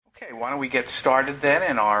Why don't we get started then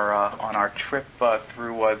in our on our trip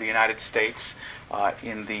through the United States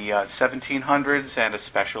in the 1700s and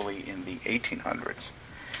especially in the 1800s.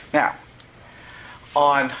 Now,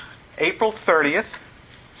 on April 30th,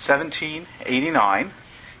 1789,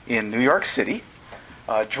 in New York City,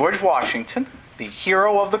 George Washington, the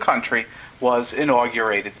hero of the country, was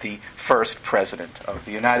inaugurated the first president of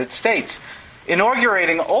the United States,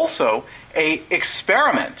 inaugurating also an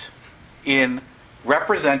experiment in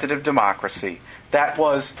representative democracy that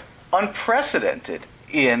was unprecedented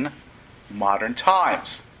in modern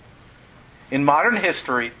times. In modern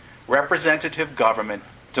history, representative government,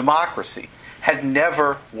 democracy, had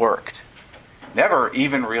never worked, never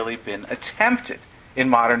even really been attempted in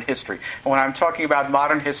modern history. And when I'm talking about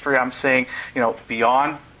modern history, I'm saying,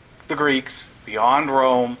 beyond the Greeks, beyond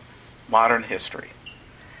Rome, modern history.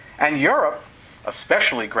 And Europe,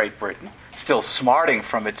 especially Great Britain, still smarting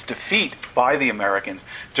from its defeat by the Americans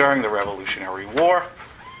during the Revolutionary War,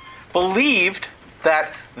 believed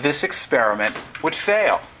that this experiment would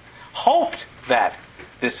fail, hoped that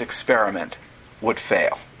this experiment would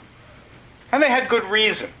fail. And they had good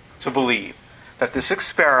reason to believe that this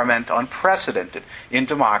experiment, unprecedented in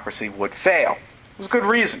democracy, would fail. There was good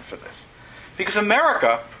reason for this. Because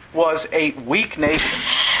America was a weak nation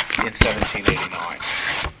in 1789.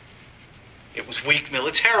 It was weak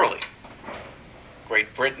militarily.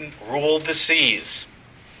 Great Britain ruled the seas.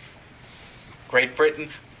 Great Britain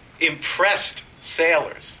impressed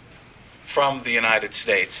sailors from the United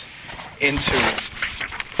States into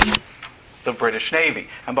the British Navy.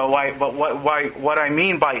 And what I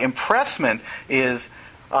mean by impressment is,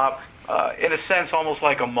 in a sense, almost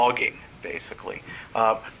like a mugging, basically.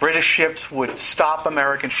 British ships would stop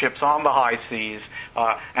American ships on the high seas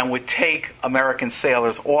and would take American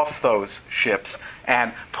sailors off those ships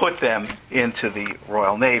and put them into the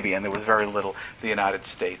Royal Navy. And there was very little the United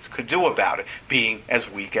States could do about it, being as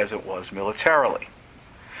weak as it was militarily.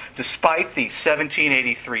 Despite the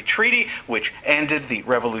 1783 treaty, which ended the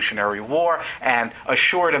Revolutionary War and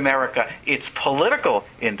assured America its political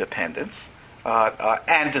independence,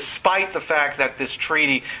 and despite the fact that this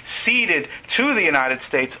treaty ceded to the United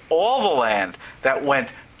States all the land that went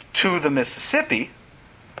to the Mississippi,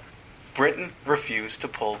 Britain refused to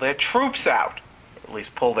pull their troops out, or at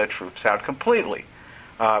least pull their troops out completely.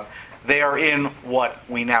 They are in what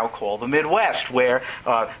we now call the Midwest, where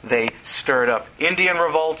they stirred up Indian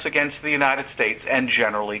revolts against the United States and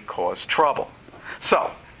generally caused trouble.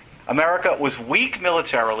 So, America was weak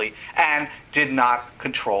militarily and did not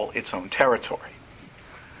control its own territory.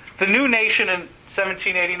 The new nation in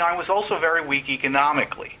 1789 was also very weak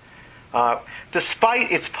economically.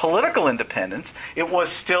 Despite its political independence, it was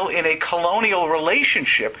still in a colonial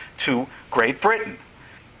relationship to Great Britain,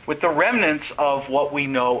 with the remnants of what we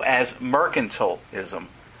know as mercantilism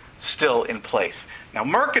still in place. Now,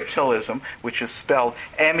 mercantilism, which is spelled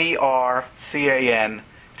MERCANTILISM,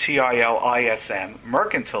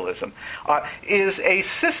 mercantilism, is a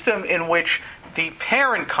system in which the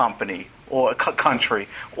parent company or country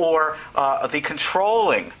or the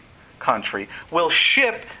controlling country will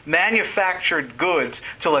ship manufactured goods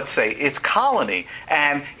to, let's say, its colony,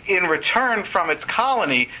 and in return from its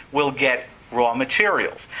colony will get raw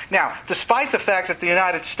materials. Now, despite the fact that the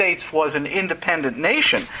United States was an independent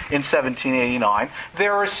nation in 1789,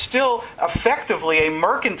 there is still effectively a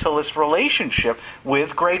mercantilist relationship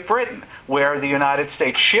with Great Britain, where the United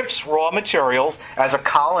States ships raw materials, as a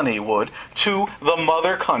colony would, to the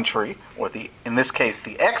mother country, or in this case,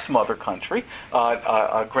 the ex-mother country,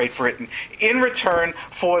 Great Britain, in return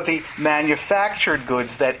for the manufactured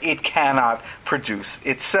goods that it cannot produce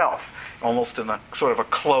itself, almost in a sort of a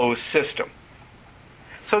closed system.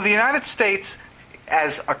 So the United States,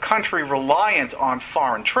 as a country reliant on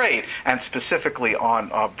foreign trade, and specifically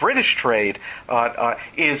on British trade,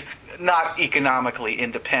 is not economically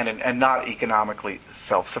independent and not economically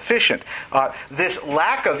self-sufficient. This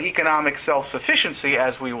lack of economic self-sufficiency,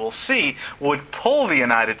 as we will see, would pull the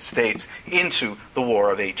United States into the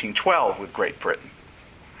War of 1812 with Great Britain.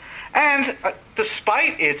 And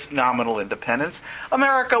despite its nominal independence,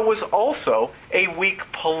 America was also a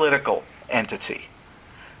weak political entity.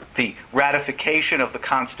 The ratification of the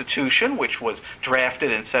Constitution, which was drafted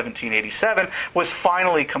in 1787, was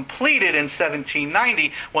finally completed in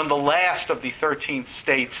 1790 when the last of the 13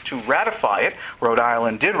 states to ratify it, Rhode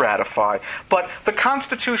Island, did ratify. But the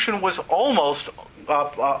Constitution was almost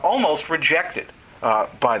rejected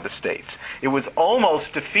by the states. It was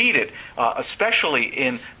almost defeated, especially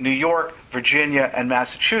in New York, Virginia, and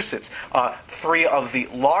Massachusetts, three of the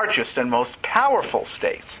largest and most powerful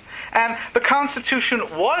states. And the Constitution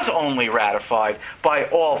was only ratified by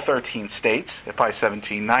all 13 states by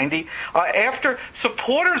 1790, after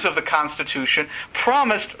supporters of the Constitution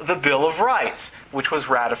promised the Bill of Rights, which was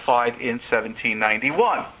ratified in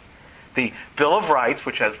 1791. The Bill of Rights,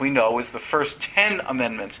 which, as we know, is the first 10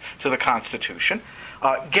 amendments to the Constitution,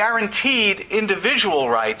 guaranteed individual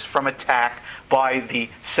rights from attack by the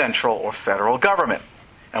central or federal government.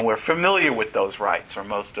 And we're familiar with those rights, or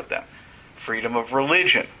most of them. Freedom of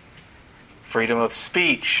religion, freedom of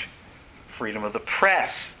speech, freedom of the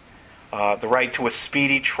press, the right to a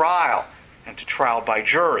speedy trial and to trial by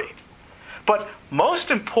jury. But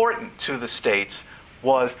most important to the states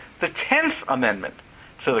was the 10th Amendment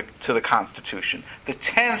to the Constitution, the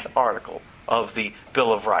 10th article of the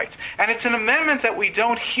Bill of Rights. And it's an amendment that we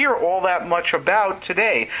don't hear all that much about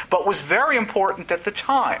today, but was very important at the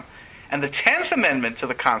time. And the 10th Amendment to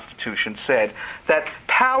the Constitution said that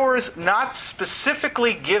powers not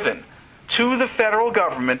specifically given to the federal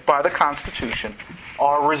government by the Constitution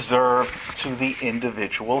are reserved to the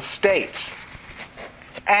individual states.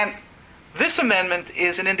 And this amendment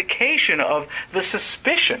is an indication of the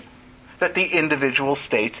suspicion that the individual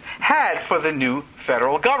states had for the new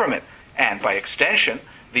federal government, and by extension,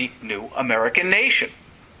 the new American nation.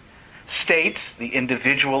 States, the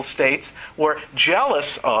individual states, were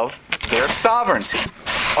jealous of their sovereignty,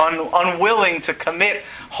 unwilling to commit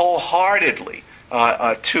wholeheartedly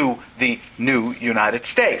to the new United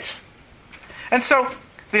States. And so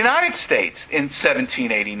the United States in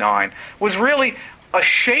 1789 was really a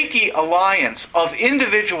shaky alliance of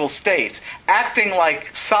individual states acting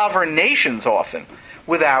like sovereign nations often,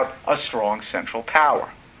 without a strong central power.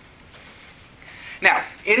 Now,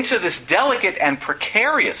 into this delicate and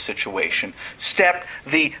precarious situation stepped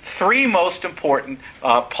the three most important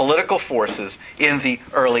political forces in the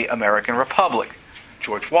early American Republic: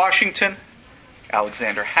 George Washington,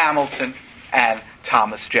 Alexander Hamilton, and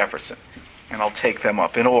Thomas Jefferson. And I'll take them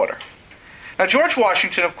up in order. Now, George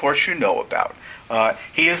Washington, of course, you know about.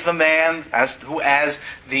 He is the man as the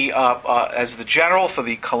general for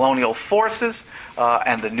the colonial forces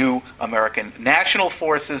and the new American national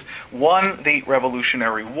forces, won the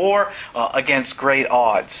Revolutionary War against great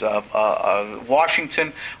odds.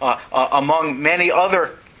 Washington, among many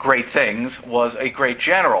other great things, was a great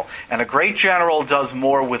general. And a great general does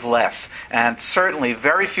more with less. And certainly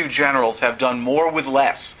very few generals have done more with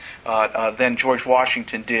less than George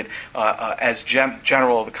Washington did as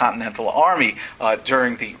general of the Continental Army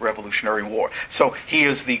during the Revolutionary War. So he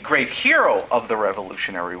is the great hero of the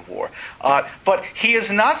Revolutionary War. But he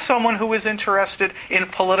is not someone who is interested in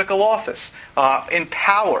political office, in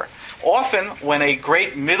power. Often, when a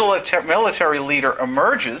great military leader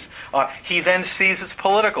emerges, he then seizes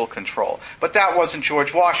political control. But that wasn't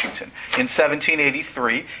George Washington. In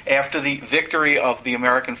 1783, after the victory of the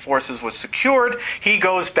American forces was secured, he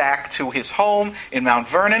goes back to his home in Mount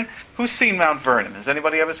Vernon. Who's seen Mount Vernon? Has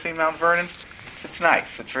anybody ever seen Mount Vernon? It's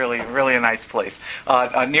nice. It's really a nice place.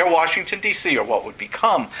 Near Washington, D.C., or what would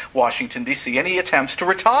become Washington, D.C., and he attempts to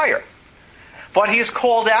retire. But he is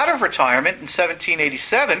called out of retirement in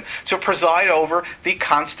 1787 to preside over the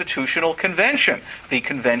Constitutional Convention, the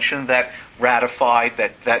convention that ratified,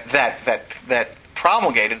 that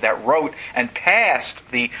promulgated, that wrote and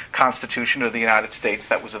passed the Constitution of the United States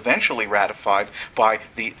that was eventually ratified by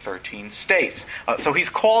the 13 states. So he's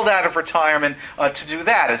called out of retirement to do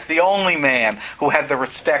that as the only man who had the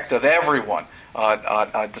respect of everyone,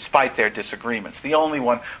 despite their disagreements, the only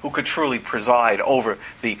one who could truly preside over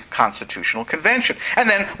the Constitutional Convention. And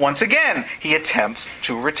then, once again, he attempts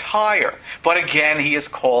to retire. But again, he is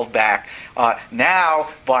called back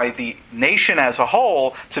now by the nation as a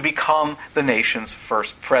whole to become the nation's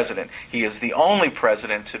first president. He is the only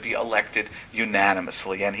president to be elected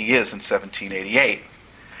unanimously, and he is in 1788.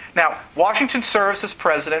 Now, Washington serves as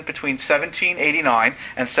president between 1789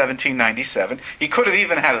 and 1797. He could have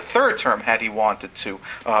even had a third term had he wanted to,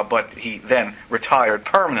 but he then retired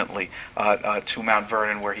permanently to Mount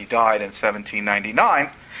Vernon, where he died in 1799.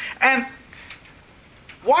 And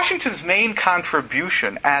Washington's main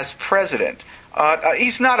contribution as president,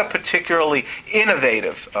 he's not a particularly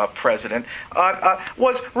innovative president,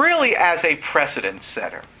 was really as a precedent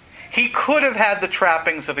setter. He could have had the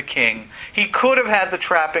trappings of a king. He could have had the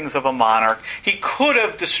trappings of a monarch. He could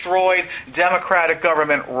have destroyed democratic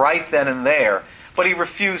government right then and there. but he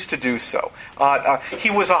refused to do so. He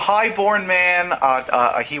was a high-born man.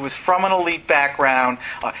 He was from an elite background.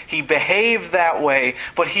 He behaved that way,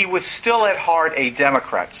 but he was still at heart a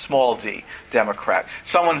Democrat, small d, Democrat,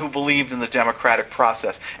 someone who believed in the democratic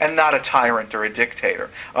process and not a tyrant or a dictator.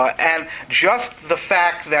 And just the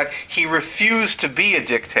fact that he refused to be a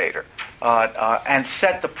dictator and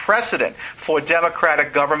set the precedent for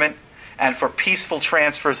democratic government and for peaceful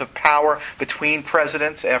transfers of power between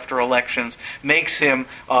presidents after elections makes him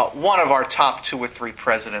one of our top 2 or 3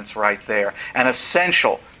 presidents right there, an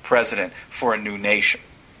essential president for a new nation.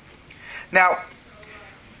 Now,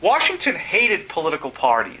 Washington hated political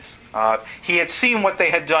parties. He had seen what they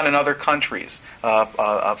had done in other countries,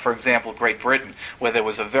 for example, Great Britain, where there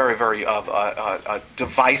was a very, very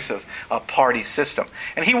divisive party system.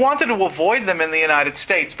 And he wanted to avoid them in the United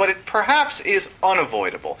States, but it perhaps is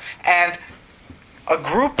unavoidable. And a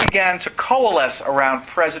group began to coalesce around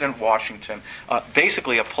President Washington,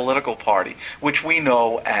 basically a political party, which we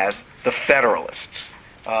know as the Federalists.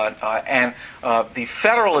 And the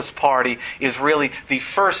Federalist Party is really the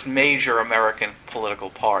first major American political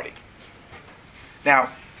party. Now,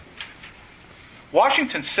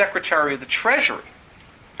 Washington's Secretary of the Treasury,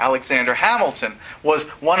 Alexander Hamilton, was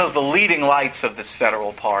one of the leading lights of this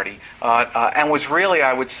federal party and was really,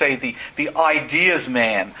 I would say, the ideas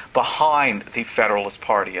man behind the Federalist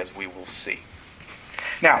Party, as we will see.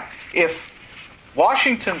 Now, if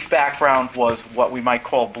Washington's background was what we might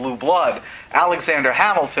call blue blood, Alexander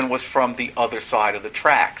Hamilton was from the other side of the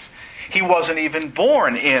tracks. He wasn't even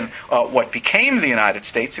born in what became the United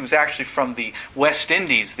States. He was actually from the West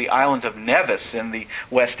Indies, the island of Nevis in the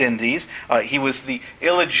West Indies. He was an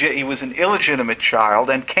illegitimate child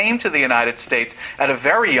and came to the United States at a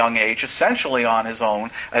very young age, essentially on his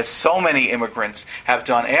own, as so many immigrants have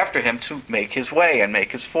done after him to make his way and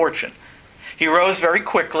make his fortune. He rose very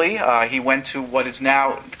quickly. He went to what is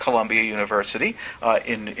now Columbia University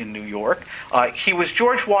in New York. He was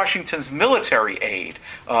George Washington's military aide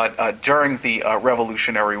during the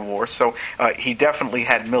Revolutionary War, so he definitely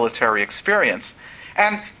had military experience.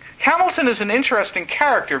 And Hamilton is an interesting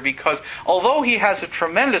character because although he has a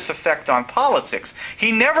tremendous effect on politics,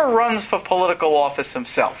 he never runs for political office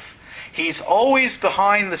himself. He's always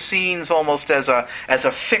behind the scenes almost as a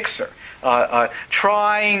fixer.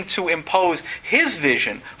 Trying to impose his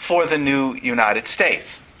vision for the new United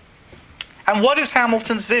States. And what is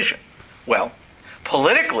Hamilton's vision? Well,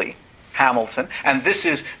 politically, Hamilton, and this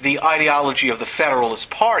is the ideology of the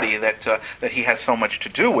Federalist Party that he has so much to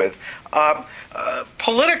do with,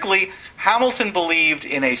 politically, Hamilton believed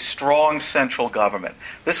in a strong central government.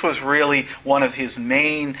 This was really one of his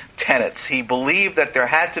main tenets. He believed that there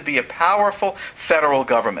had to be a powerful federal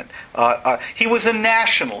government. He was a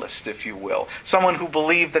nationalist, if you will, someone who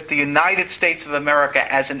believed that the United States of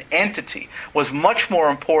America as an entity was much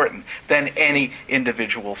more important than any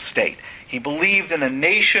individual state. He believed in a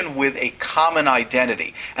nation with a common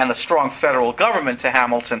identity, and a strong federal government to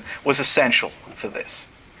Hamilton was essential to this.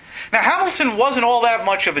 Now, Hamilton wasn't all that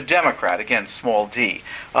much of a Democrat, again, small d.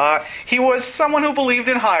 He was someone who believed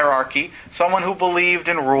in hierarchy, someone who believed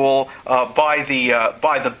in rule by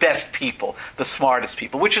the best people, the smartest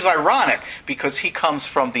people, which is ironic because he comes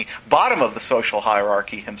from the bottom of the social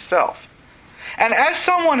hierarchy himself. And as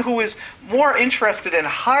someone who is more interested in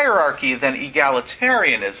hierarchy than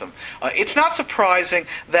egalitarianism, it's not surprising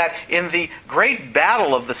that in the great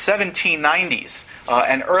battle of the 1790s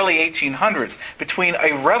and early 1800s between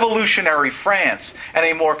a revolutionary France and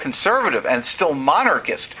a more conservative and still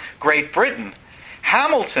monarchist Great Britain,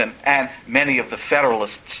 Hamilton and many of the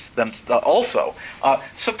Federalists also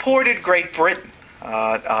supported Great Britain.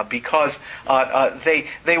 Because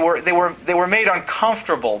they were made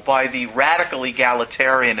uncomfortable by the radical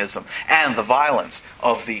egalitarianism and the violence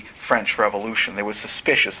of the French Revolution. They were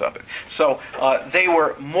suspicious of it. So they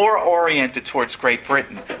were more oriented towards Great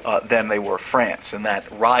Britain than they were France, in that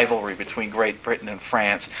rivalry between Great Britain and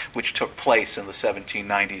France, which took place in the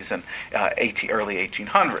 1790s and early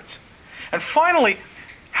 1800s. And finally,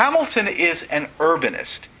 Hamilton is an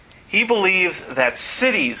urbanist. He believes that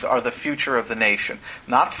cities are the future of the nation,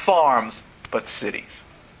 not farms, but cities.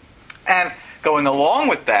 And going along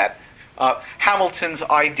with that, Hamilton's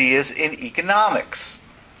ideas in economics.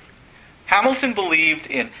 Hamilton believed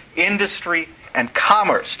in industry and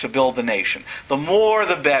commerce to build the nation. The more,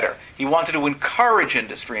 the better. He wanted to encourage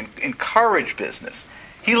industry and encourage business.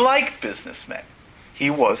 He liked businessmen. He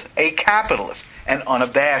was a capitalist, an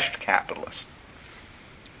unabashed capitalist.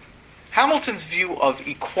 Hamilton's view of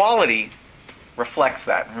equality reflects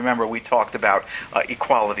that. And remember, we talked about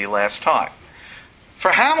equality last time.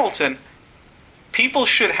 For Hamilton, people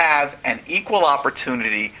should have an equal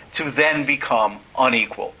opportunity to then become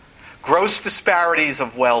unequal. Gross disparities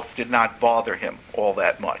of wealth did not bother him all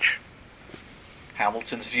that much.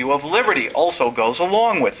 Hamilton's view of liberty also goes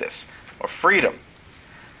along with this, or freedom.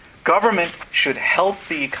 Government should help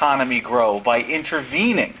the economy grow by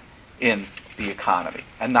intervening in the economy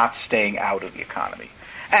and not staying out of the economy.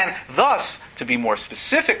 And thus, to be more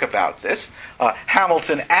specific about this,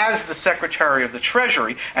 Hamilton, as the Secretary of the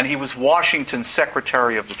Treasury, and he was Washington's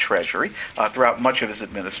Secretary of the Treasury throughout much of his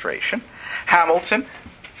administration, Hamilton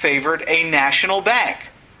favored a national bank,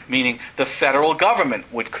 meaning the federal government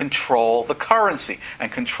would control the currency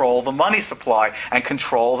and control the money supply and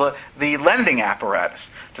control the lending apparatus.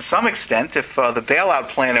 To some extent, if the bailout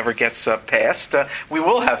plan ever gets passed, we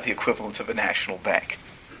will have the equivalent of a national bank.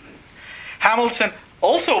 Hamilton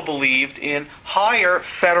also believed in higher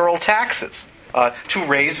federal taxes to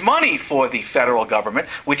raise money for the federal government,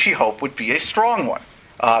 which he hoped would be a strong one.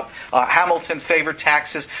 Hamilton favored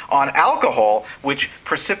taxes on alcohol, which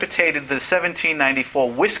precipitated the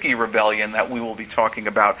 1794 Whiskey Rebellion that we will be talking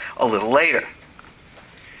about a little later.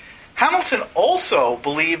 Hamilton also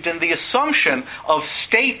believed in the assumption of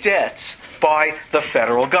state debts by the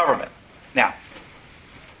federal government. Now,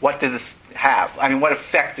 what did this have? What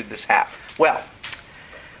effect did this have? Well,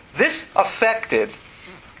 this affected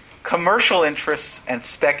commercial interests and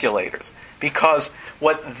speculators, because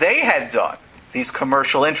what they had done, these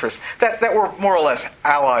commercial interests, that were more or less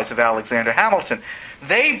allies of Alexander Hamilton,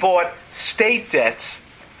 they bought state debts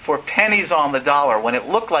for pennies on the dollar when it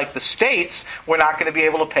looked like the states were not going to be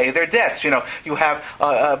able to pay their debts. You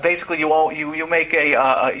have basically you make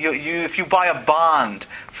if you buy a bond,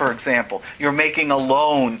 for example, you're making a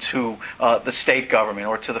loan to the state government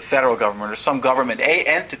or to the federal government or some government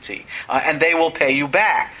entity, and they will pay you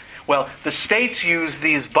back. Well, the states used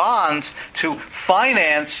these bonds to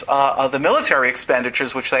finance the military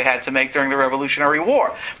expenditures which they had to make during the Revolutionary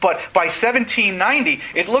War. But by 1790,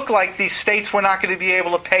 it looked like these states were not going to be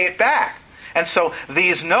able to pay it back. And so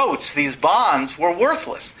these notes, these bonds, were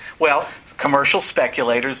worthless. Well, commercial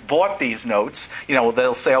speculators bought these notes.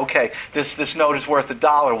 They'll say, okay, this note is worth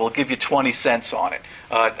 $1. We'll give you 20 cents on it.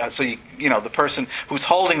 So the person who's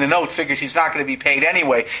holding the note figured he's not going to be paid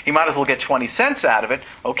anyway. He might as well get 20 cents out of it.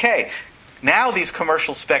 Okay. Now these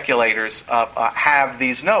commercial speculators have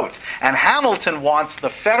these notes. And Hamilton wants the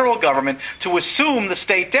federal government to assume the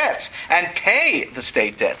state debts and pay the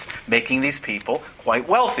state debts, making these people quite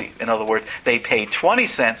wealthy. In other words, they paid 20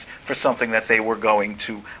 cents for something that they were going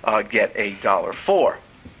to get $1 for.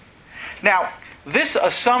 Now, this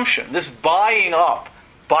assumption, this buying up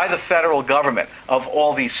by the federal government of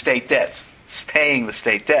all these state debts, paying the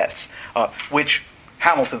state debts, which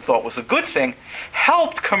Hamilton thought was a good thing,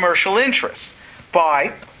 helped commercial interests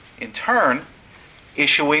by, in turn,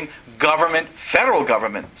 issuing federal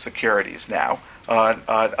government securities now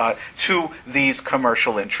to these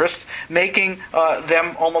commercial interests, making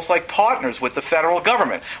them almost like partners with the federal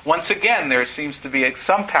government. Once again, there seems to be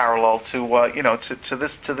some parallel to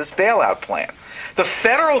this bailout plan. The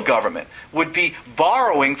federal government would be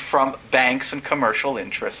borrowing from banks and commercial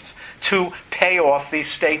interests to pay off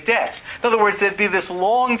these state debts. In other words, there'd be this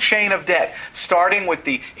long chain of debt, starting with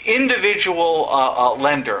the individual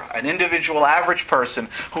lender, an individual average person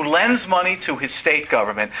who lends money to his state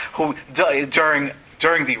government, who during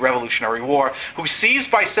the Revolutionary War, who sees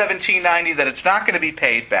by 1790 that it's not going to be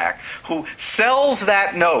paid back, who sells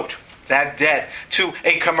that note, that debt, to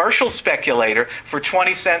a commercial speculator for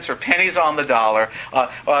 20 cents or pennies on the dollar.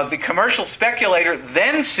 The commercial speculator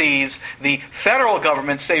then sees the federal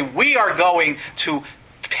government say, we are going to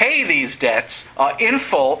pay these debts in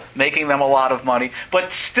full, making them a lot of money,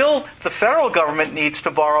 but still the federal government needs to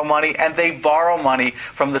borrow money, and they borrow money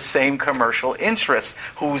from the same commercial interests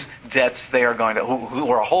whose debts they are going to, who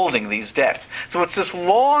are holding these debts. So it's this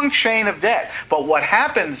long chain of debt. But what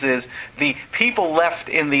happens is the people left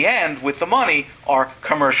in the end with the money are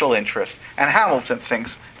commercial interests, and Hamilton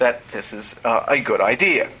thinks that this is a good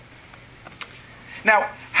idea. Now,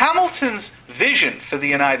 Hamilton's vision for the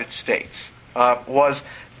United States was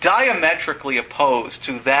diametrically opposed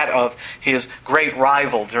to that of his great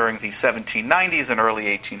rival during the 1790s and early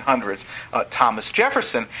 1800s, Thomas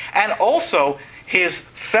Jefferson, and also his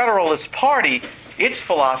Federalist Party. Its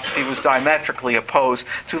philosophy was diametrically opposed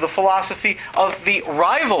to the philosophy of the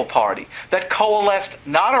rival party that coalesced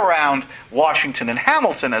not around Washington and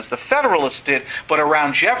Hamilton as the Federalists did, but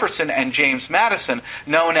around Jefferson and James Madison,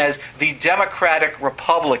 known as the Democratic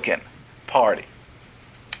Republican Party.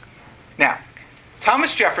 Now,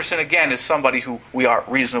 Thomas Jefferson, again, is somebody who we are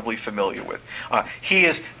reasonably familiar with. He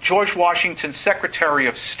is George Washington's Secretary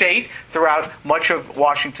of State throughout much of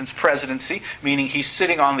Washington's presidency, meaning he's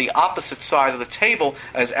sitting on the opposite side of the table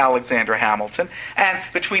as Alexander Hamilton. And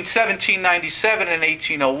between 1797 and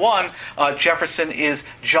 1801, Jefferson is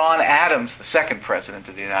John Adams, the second president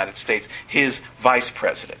of the United States, his vice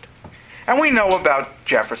president. And we know about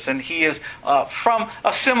Jefferson. He is from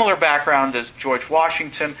a similar background as George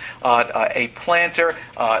Washington, a planter,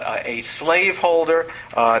 a slaveholder,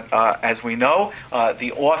 as we know,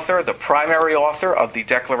 the author, the primary author of the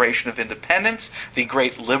Declaration of Independence, the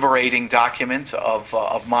great liberating document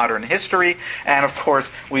of modern history. And, of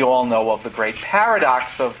course, we all know of the great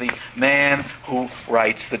paradox of the man who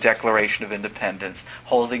writes the Declaration of Independence,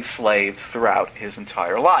 holding slaves throughout his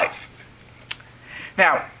entire life.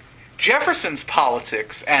 Now, Jefferson's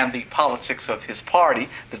politics and the politics of his party,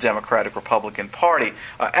 the Democratic-Republican Party,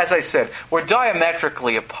 as I said, were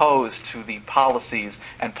diametrically opposed to the policies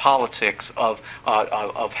and politics of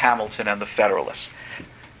Hamilton and the Federalists.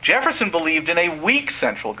 Jefferson believed in a weak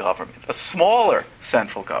central government, a smaller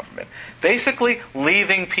central government, basically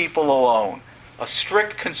leaving people alone, a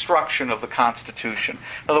strict construction of the Constitution.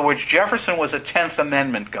 In other words, Jefferson was a 10th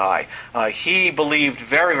Amendment guy. He believed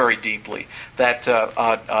very, very deeply that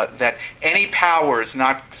that any powers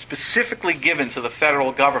not specifically given to the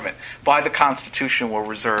federal government by the Constitution were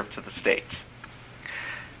reserved to the states.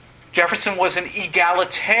 Jefferson was an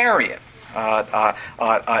egalitarian,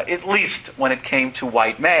 at least when it came to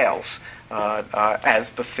white males, as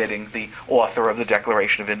befitting the author of the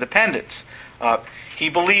Declaration of Independence. He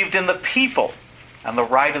believed in the people and the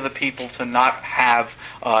right of the people to not have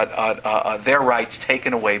their rights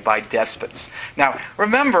taken away by despots. Now,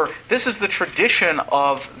 remember, this is the tradition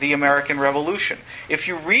of the American Revolution. If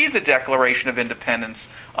you read the Declaration of Independence,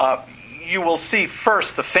 you will see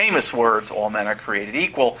first the famous words, all men are created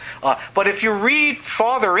equal. But if you read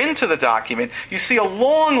farther into the document, you see a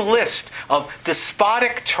long list of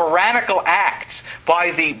despotic, tyrannical acts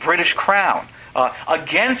by the British Crown.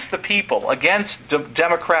 Against the people, against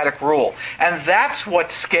democratic rule. And that's what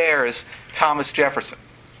scares Thomas Jefferson.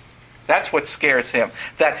 That's what scares him.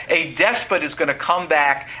 That a despot is going to come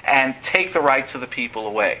back and take the rights of the people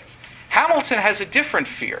away. Hamilton has a different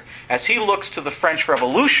fear as he looks to the French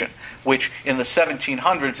Revolution, which in the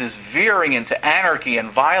 1700s is veering into anarchy and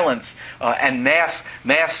violence and mass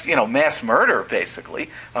murder, basically,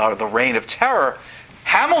 the reign of terror.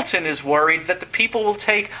 Hamilton is worried that the people will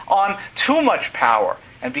take on too much power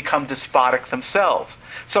and become despotic themselves.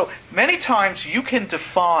 So many times you can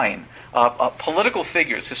define political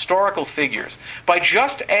figures, historical figures, by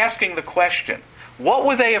just asking the question, what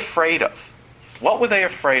were they afraid of? What were they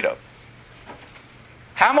afraid of?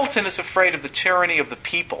 Hamilton is afraid of the tyranny of the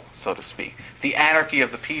people, so to speak, the anarchy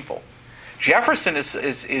of the people. Jefferson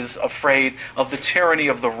is afraid of the tyranny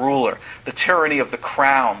of the ruler, the tyranny of the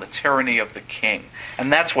crown, the tyranny of the king.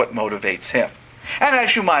 And that's what motivates him. And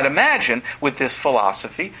as you might imagine, with this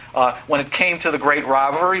philosophy, when it came to the great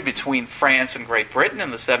rivalry between France and Great Britain in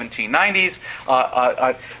the 1790s,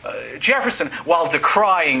 Jefferson, while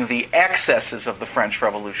decrying the excesses of the French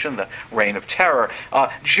Revolution, the Reign of Terror,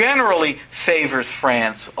 generally favors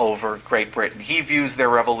France over Great Britain. He views their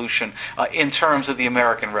revolution in terms of the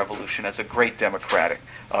American Revolution as a great democratic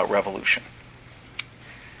revolution.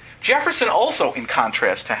 Jefferson also, in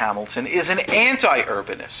contrast to Hamilton, is an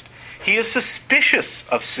anti-urbanist. He is suspicious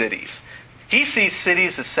of cities. He sees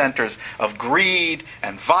cities as centers of greed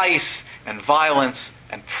and vice and violence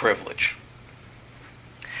and privilege.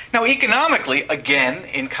 Now, economically, again,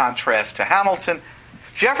 in contrast to Hamilton,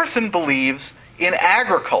 Jefferson believes in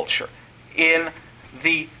agriculture, in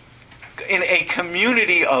a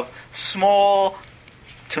community of small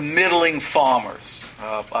to middling farmers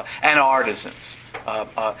and artisans,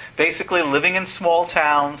 basically living in small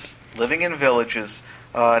towns, living in villages.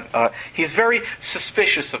 He's very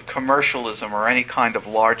suspicious of commercialism or any kind of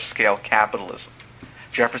large-scale capitalism.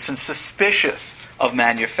 Jefferson's suspicious of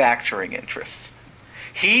manufacturing interests.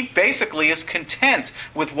 He basically is content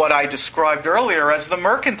with what I described earlier as the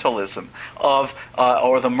mercantilism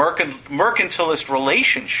or the mercantilist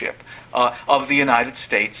relationship of the United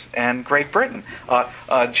States and Great Britain.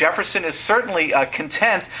 Jefferson is certainly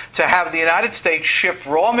content to have the United States ship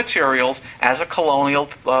raw materials, as a colonial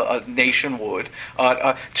nation would,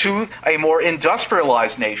 to a more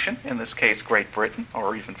industrialized nation, in this case Great Britain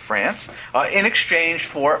or even France, in exchange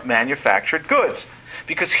for manufactured goods.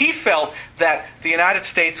 Because he felt that the United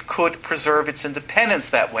States could preserve its independence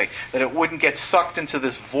that way, that it wouldn't get sucked into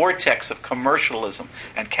this vortex of commercialism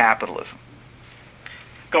and capitalism.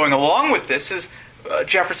 Going along with this is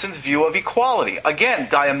Jefferson's view of equality, again,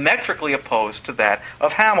 diametrically opposed to that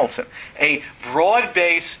of Hamilton. A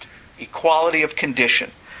broad-based equality of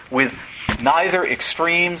condition with neither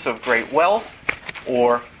extremes of great wealth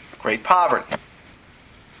or great poverty.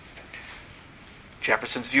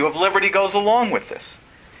 Jefferson's view of liberty goes along with this.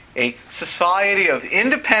 A society of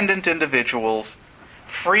independent individuals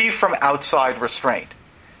free from outside restraint.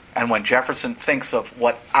 And when Jefferson thinks of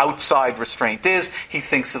what outside restraint is, he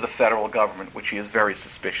thinks of the federal government, which he is very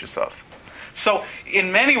suspicious of. So,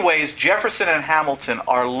 in many ways, Jefferson and Hamilton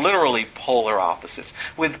are literally polar opposites,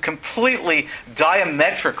 with completely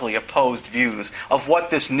diametrically opposed views of what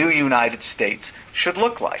this new United States should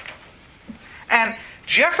look like. And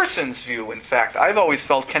Jefferson's view, in fact, I've always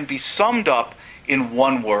felt can be summed up in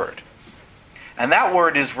one word. And that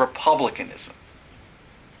word is republicanism.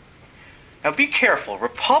 Now be careful.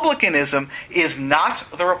 Republicanism is not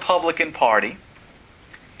the Republican Party.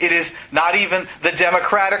 It is not even the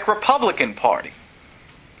Democratic Republican Party.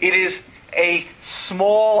 It is a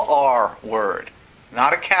small r word.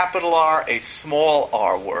 Not a capital R, a small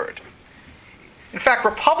r word. In fact,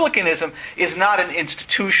 republicanism is not an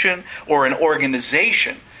institution or an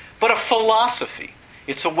organization, but a philosophy.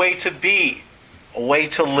 It's a way to be, a way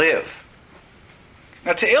to live.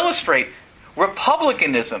 Now, to illustrate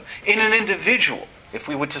republicanism in an individual, if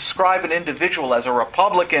we would describe an individual as a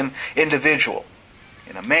Republican individual,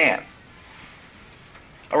 in a man,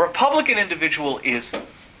 a Republican individual is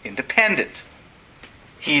independent.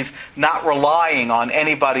 He's not relying on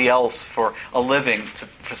anybody else for a living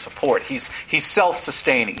for support. He's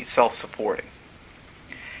self-sustaining. He's self-supporting.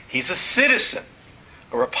 He's a citizen.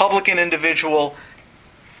 A Republican individual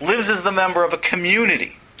lives as the member of a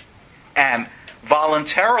community and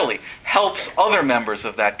voluntarily helps other members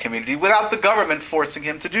of that community without the government forcing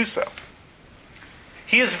him to do so.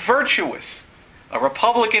 He is virtuous. A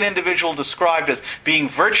Republican individual described as being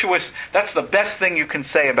virtuous, that's the best thing you can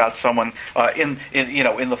say about someone in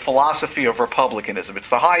the philosophy of republicanism. It's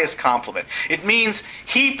the highest compliment. It means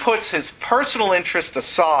he puts his personal interest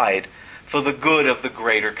aside for the good of the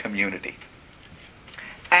greater community.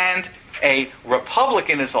 And a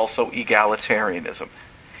Republican is also egalitarianism.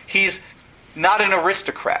 He's not an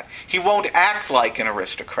aristocrat. He won't act like an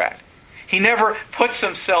aristocrat. He never puts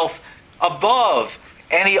himself above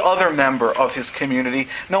any other member of his community,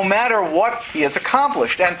 no matter what he has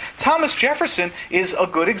accomplished. And Thomas Jefferson is a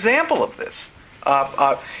good example of this.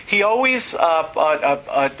 He always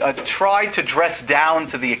tried to dress down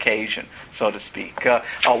to the occasion, so to speak.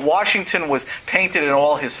 Washington was painted in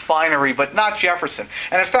all his finery, but not Jefferson.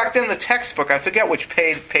 And in fact, in the textbook, I forget which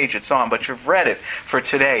page it's on, but you've read it for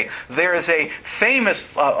today, there is a famous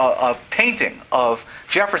painting of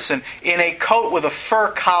Jefferson in a coat with a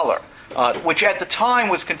fur collar, which at the time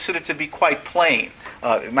was considered to be quite plain.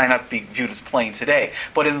 It might not be viewed as plain today,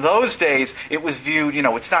 but in those days it was viewed,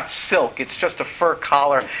 it's not silk, it's just a fur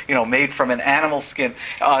collar, made from an animal skin.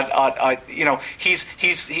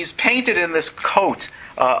 He's painted in this coat,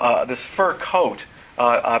 this fur coat,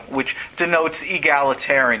 which denotes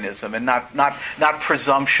egalitarianism and not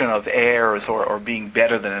presumption of heirs or being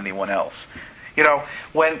better than anyone else.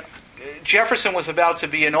 When Jefferson was about to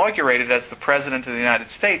be inaugurated as the President of the United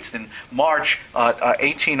States in March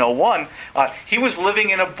 1801. He was living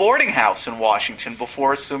in a boarding house in Washington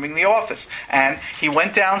before assuming the office. And he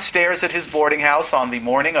went downstairs at his boarding house on the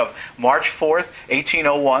morning of March 4th,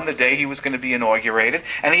 1801, the day he was going to be inaugurated,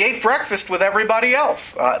 and he ate breakfast with everybody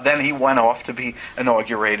else. Then he went off to be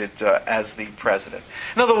inaugurated as the President.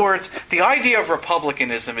 In other words, the idea of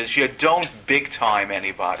republicanism is you don't big-time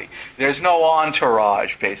anybody. There's no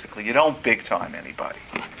entourage, basically. You don't big-time anybody.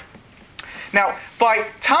 Now, by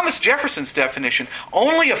Thomas Jefferson's definition,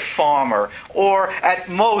 only a farmer, or at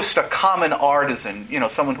most a common artisan,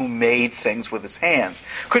 someone who made things with his hands,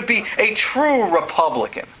 could be a true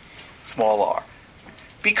Republican, small r.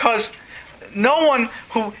 Because no one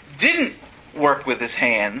who didn't work with his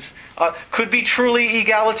hands could be truly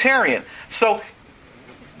egalitarian. So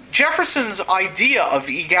Jefferson's idea of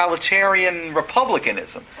egalitarian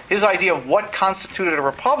republicanism, his idea of what constituted a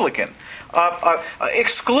Republican,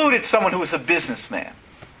 excluded someone who was a businessman,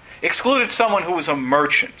 excluded someone who was a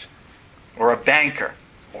merchant, or a banker,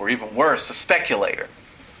 or even worse, a speculator,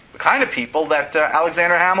 the kind of people that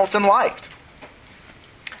Alexander Hamilton liked.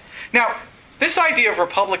 Now, this idea of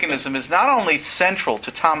republicanism is not only central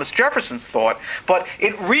to Thomas Jefferson's thought, but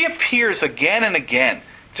it reappears again and again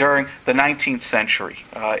during the 19th century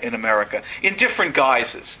in America, in different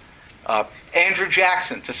guises. Andrew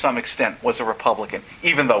Jackson, to some extent, was a Republican,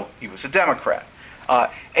 even though he was a Democrat.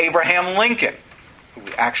 Abraham Lincoln, who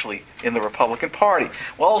was actually in the Republican Party,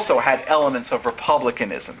 also had elements of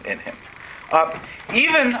republicanism in him.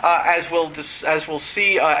 Even as we'll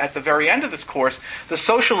see at the very end of this course, the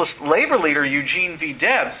socialist labor leader Eugene V.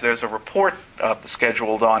 Debs, there's a report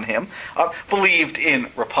scheduled on him, believed in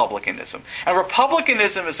republicanism. And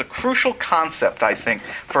republicanism is a crucial concept, I think,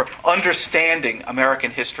 for understanding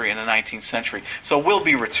American history in the 19th century. So we'll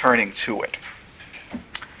be returning to it.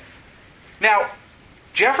 Now,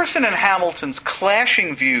 Jefferson and Hamilton's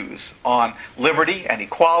clashing views on liberty and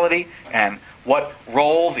equality and what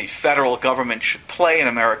role the federal government should play in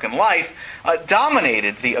American life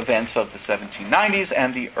dominated the events of the 1790s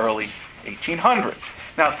and the early 1800s.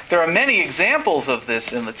 Now, there are many examples of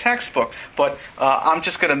this in the textbook, but I'm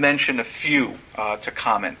just going to mention a few to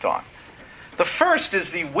comment on. The first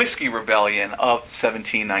is the Whiskey Rebellion of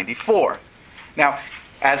 1794. Now,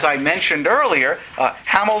 as I mentioned earlier,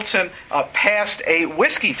 Hamilton passed a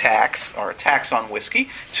whiskey tax, or a tax on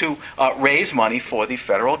whiskey, to raise money for the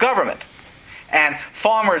federal government. And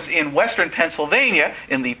farmers in western Pennsylvania,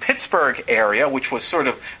 in the Pittsburgh area, which was sort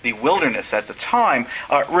of the wilderness at the time,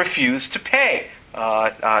 refused to pay.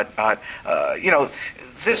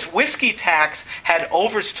 This whiskey tax had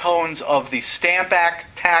overtones of the Stamp Act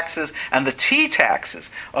taxes and the tea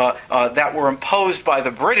taxes that were imposed by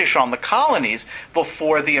the British on the colonies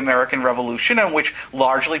before the American Revolution, and which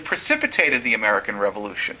largely precipitated the American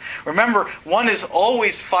Revolution. Remember, one is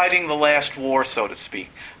always fighting the last war, so to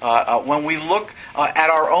speak. When we look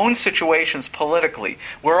at our own situations politically,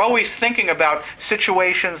 we're always thinking about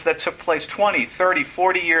situations that took place 20, 30,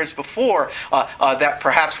 40 years before that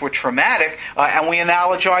perhaps were traumatic, and we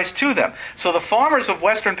analogize to them. So the farmers of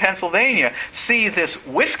western Pennsylvania see this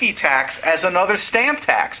whiskey tax as another stamp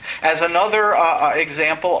tax, as another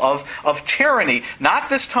example of tyranny, not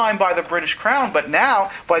this time by the British Crown, but now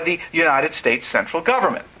by the United States central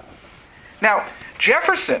government. Now,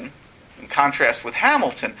 Jefferson, in contrast with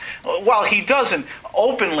Hamilton, while he doesn't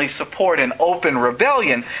openly support an open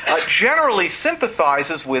rebellion, generally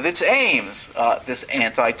sympathizes with its aims, this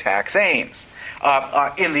anti-tax aims.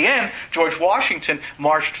 In the end, George Washington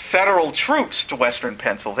marched federal troops to western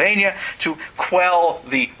Pennsylvania to quell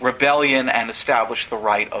the rebellion and establish the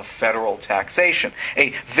right of federal taxation,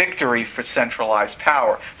 a victory for centralized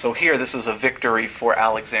power. So here, this is a victory for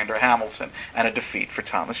Alexander Hamilton and a defeat for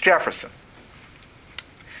Thomas Jefferson.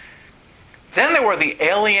 Then there were the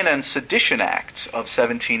Alien and Sedition Acts of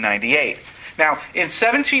 1798. Now, in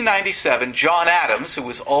 1797, John Adams, who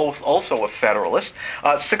was also a Federalist,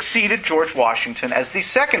 succeeded George Washington as the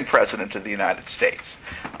second President of the United States.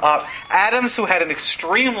 Adams, who had an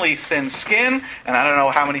extremely thin skin, and I don't know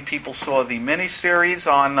how many people saw the miniseries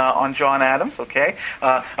on John Adams, okay?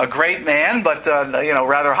 A great man, but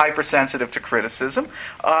rather hypersensitive to criticism.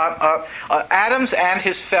 Adams and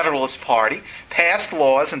his Federalist Party passed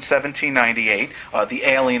laws in 1798, the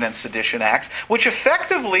Alien and Sedition Acts, which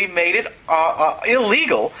effectively made it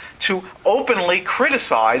illegal to openly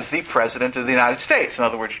criticize the President of the United States, in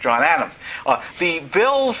other words, John Adams. The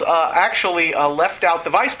bills actually left out the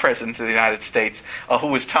Vice President of the United States, who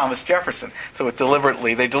was Thomas Jefferson. So they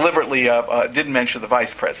deliberately didn't mention the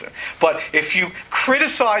Vice President. But if you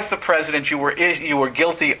criticized the President, you were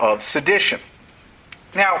guilty of sedition.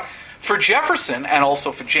 Now, for Jefferson, and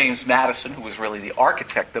also for James Madison, who was really the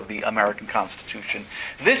architect of the American Constitution,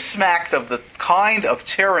 this smacked of the kind of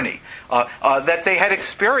tyranny that they had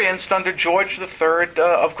experienced under George III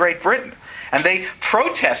of Great Britain. And they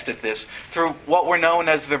protested this through what were known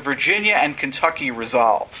as the Virginia and Kentucky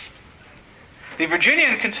Resolves. The Virginia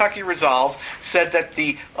and Kentucky Resolves said that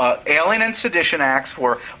the Alien and Sedition Acts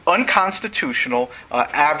were unconstitutional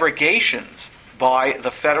abrogations by the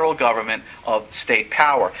federal government of state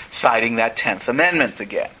power, citing that 10th Amendment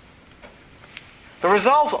again. The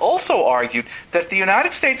Resolves also argued that the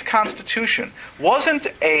United States Constitution wasn't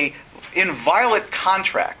an inviolate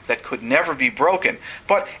contract that could never be broken,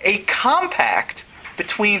 but a compact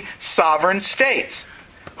between sovereign states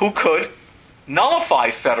who could nullify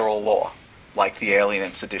federal law, like the Alien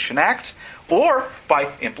and Sedition Acts, or,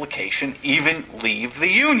 by implication, even leave the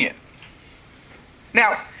Union.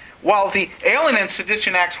 Now, while the Alien and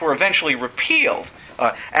Sedition Acts were eventually repealed,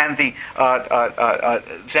 and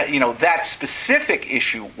that specific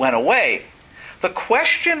issue went away, the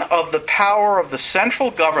question of the power of the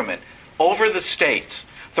central government over the states,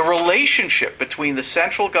 the relationship between the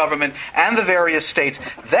central government and the various states,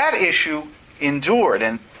 that issue endured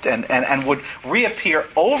and would reappear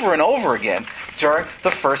over and over again during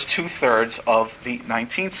the first two-thirds of the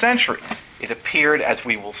 19th century. It appeared, as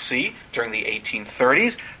we will see, during the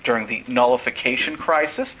 1830s, during the nullification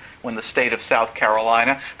crisis, when the state of South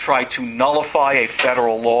Carolina tried to nullify a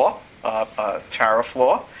federal law, tariff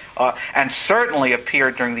law. and certainly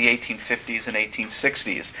appeared during the 1850s and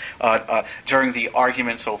 1860s during the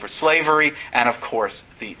arguments over slavery and, of course,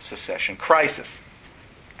 the secession crisis.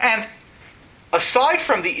 And aside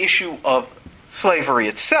from the issue of slavery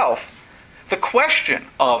itself, the question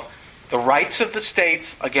of the rights of the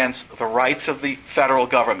states against the rights of the federal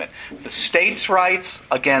government, the states' rights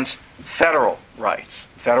against federal rights,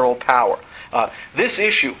 federal power. This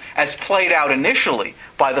issue, as played out initially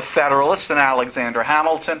by the Federalists and Alexander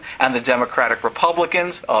Hamilton and the Democratic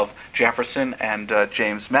Republicans of Jefferson and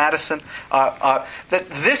James Madison, that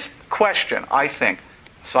this question, I think,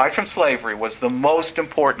 aside from slavery, was the most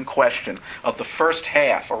important question of the first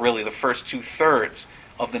half, or really the first two-thirds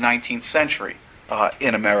of the 19th century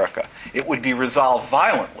in America. It would be resolved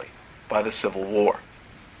violently by the Civil War.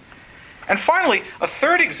 And finally, a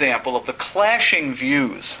third example of the clashing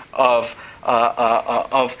views of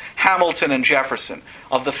Hamilton and Jefferson,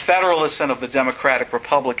 of the Federalists and of the Democratic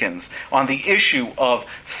Republicans on the issue of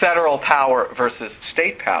federal power versus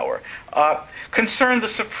state power, concerned the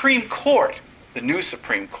Supreme Court, the new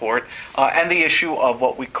Supreme Court, and the issue of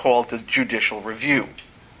what we call the judicial review.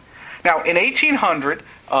 Now, in 1800,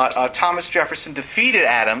 Thomas Jefferson defeated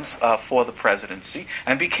Adams for the presidency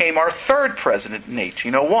and became our third president in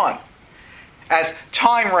 1801. As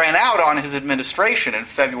time ran out on his administration in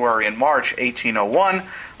February and March 1801,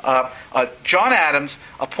 John Adams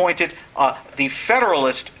appointed the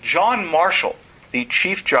Federalist John Marshall the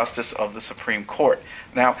Chief Justice of the Supreme Court.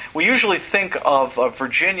 Now, we usually think of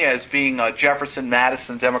Virginia as being Jefferson,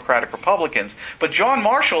 Madison, Democratic Republicans, but John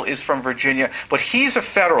Marshall is from Virginia, but he's a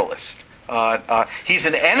Federalist. He's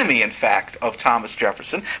an enemy, in fact, of Thomas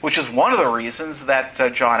Jefferson, which is one of the reasons that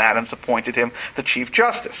John Adams appointed him the Chief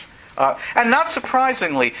Justice. And not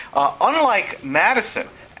surprisingly, unlike Madison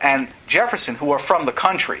and Jefferson, who are from the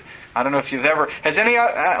country, I don't know if has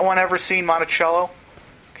anyone ever seen Monticello?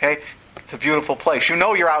 Okay, it's a beautiful place. You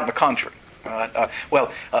know you're out in the country.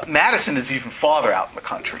 Madison is even farther out in the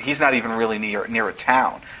country. He's not even really near a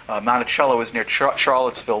town. Monticello is near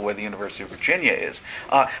Charlottesville, where the University of Virginia is.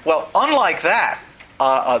 Unlike that,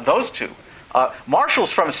 those two,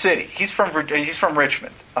 Marshall's from a city. He's from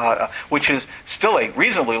Richmond, which is still a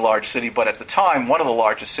reasonably large city, but at the time, one of the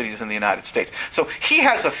largest cities in the United States. So he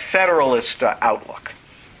has a Federalist outlook.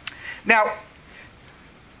 Now,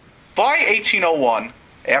 by 1801,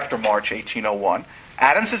 after March 1801,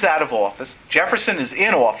 Adams is out of office, Jefferson is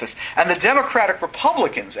in office, and the Democratic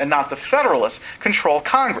Republicans, and not the Federalists, control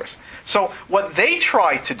Congress. So what they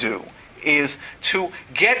try to do is to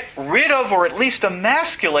get rid of, or at least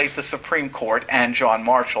emasculate, the Supreme Court and John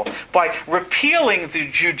Marshall by repealing the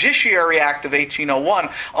Judiciary Act of 1801,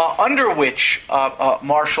 under which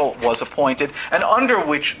Marshall was appointed and under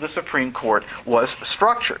which the Supreme Court was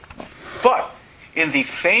structured. But in the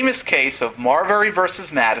famous case of Marbury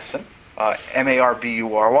versus Madison, Marbury,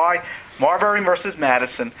 Marbury versus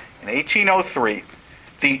Madison in 1803,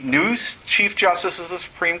 the new Chief Justice of the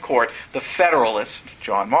Supreme Court, the Federalist,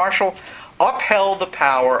 John Marshall, upheld the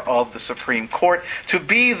power of the Supreme Court to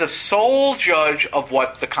be the sole judge of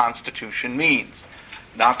what the Constitution means.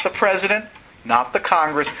 Not the President, not the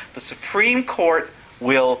Congress. The Supreme Court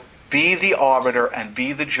will be the arbiter and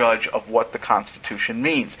be the judge of what the Constitution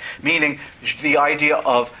means, meaning the idea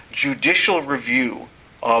of judicial review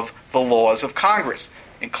of the laws of Congress,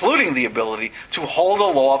 including the ability to hold a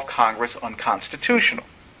law of Congress unconstitutional.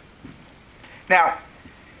 Now,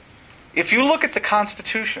 if you look at the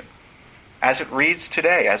Constitution as it reads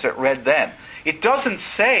today, as it read then, it doesn't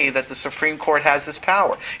say that the Supreme Court has this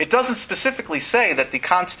power. It doesn't specifically say that the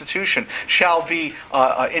Constitution shall be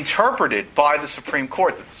interpreted by the Supreme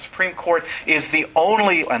Court, that the Supreme Court is the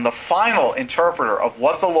only and the final interpreter of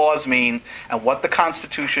what the laws mean and what the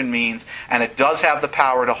Constitution means, and it does have the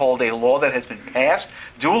power to hold a law that has been passed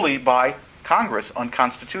duly by Congress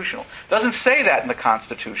unconstitutional. It doesn't say that in the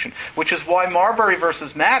Constitution, which is why Marbury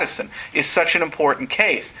versus Madison is such an important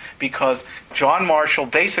case, because John Marshall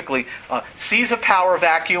basically sees a power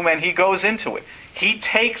vacuum and he goes into it. He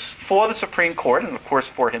takes for the Supreme Court, and of course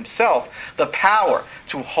for himself, the power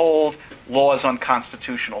to hold laws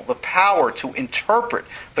unconstitutional, the power to interpret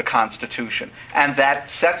the Constitution, and that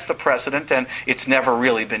sets the precedent, and it's never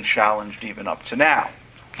really been challenged even up to now.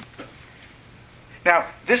 Now,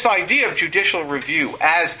 this idea of judicial review,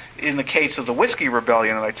 as in the case of the Whiskey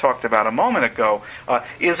Rebellion that I talked about a moment ago,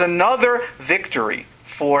 is another victory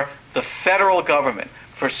for the federal government,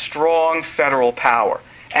 for strong federal power.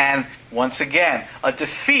 And, once again, a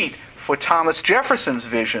defeat for Thomas Jefferson's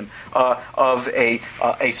vision of a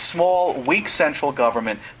small, weak central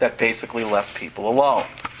government that basically left people alone.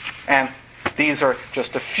 And these are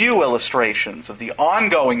just a few illustrations of the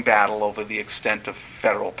ongoing battle over the extent of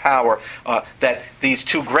federal power that these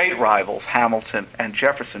two great rivals, Hamilton and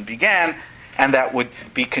Jefferson, began, and that would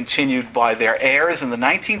be continued by their heirs in the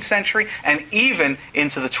 19th century and even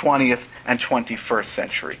into the 20th and 21st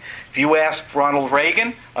century. If you asked Ronald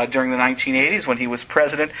Reagan during the 1980s when he was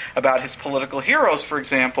president about his political heroes, for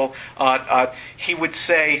example, he would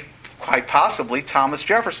say, quite possibly, Thomas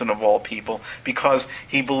Jefferson of all people, because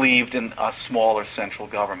he believed in a smaller central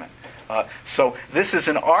government. So this is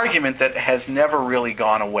an argument that has never really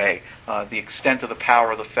gone away, the extent of the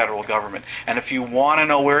power of the federal government. And if you want to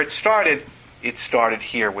know where it started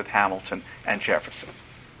here with Hamilton and Jefferson.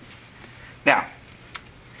 Now,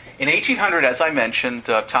 in 1800, as I mentioned,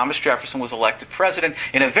 Thomas Jefferson was elected president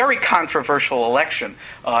in a very controversial election,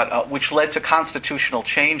 which led to constitutional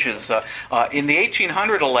changes. In the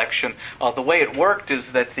 1800 election, the way it worked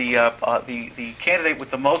is that the candidate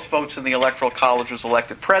with the most votes in the Electoral College was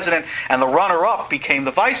elected president, and the runner-up became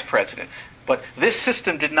the vice president. But this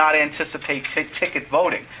system did not anticipate ticket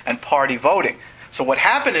voting and party voting. So what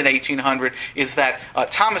happened in 1800 is that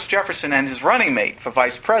Thomas Jefferson and his running mate for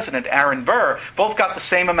vice president, Aaron Burr, both got the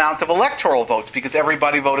same amount of electoral votes because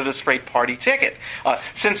everybody voted a straight party ticket.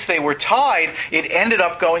 Since they were tied, it ended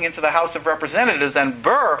up going into the House of Representatives, and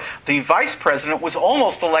Burr, the vice president, was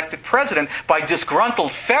almost elected president by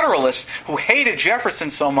disgruntled Federalists who hated Jefferson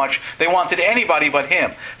so much they wanted anybody but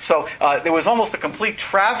him. So there was almost a complete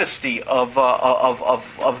travesty of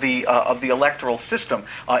the electoral system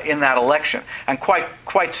in that election. And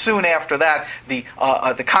quite soon after that, the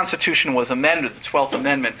Constitution was amended, the 12th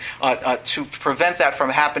Amendment, to prevent that from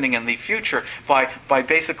happening in the future by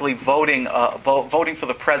basically voting for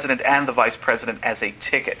the president and the vice president as a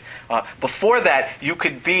ticket. Before that, you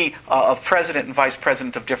could be a president and vice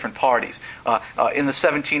president of different parties. In the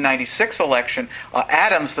 1796 election,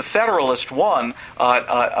 Adams, the Federalist, won,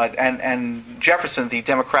 and Jefferson, the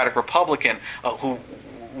Democratic Republican, who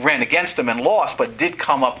ran against him and lost, but did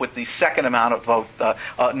come up with the second amount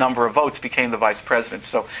of number of votes, became the vice president.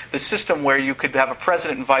 So the system where you could have a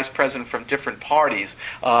president and vice president from different parties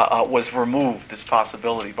was removed, this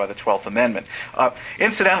possibility, by the 12th Amendment.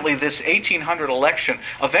 Incidentally, this 1800 election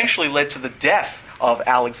eventually led to the death of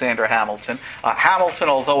Alexander Hamilton. Hamilton,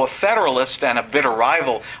 although a Federalist and a bitter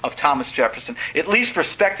rival of Thomas Jefferson, at least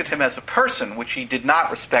respected him as a person, which he did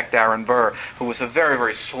not respect Aaron Burr, who was a very,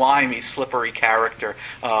 very slimy, slippery character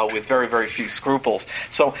with very, very few scruples.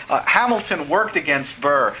 So Hamilton worked against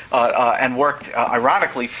Burr and worked,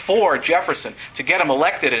 ironically, for Jefferson to get him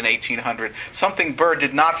elected in 1800, something Burr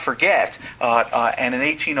did not forget. And in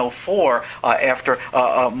 1804, after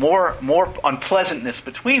more unpleasantness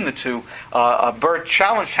between the two, Burr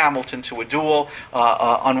challenged Hamilton to a duel.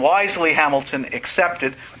 Unwisely, Hamilton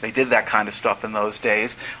accepted. They did that kind of stuff in those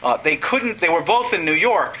days. They were both in New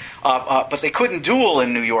York, but they couldn't duel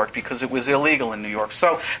in New York because it was illegal in New York.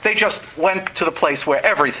 So they just went to the place where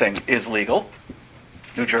everything is legal,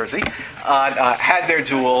 New Jersey, had their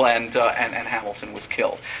duel, and Hamilton was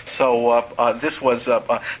killed. So this was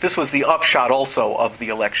the upshot also of the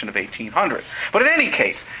election of 1800. But in any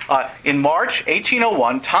case, in March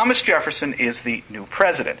 1801, Thomas Jefferson is the new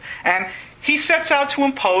president, and he sets out to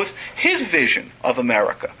impose his vision of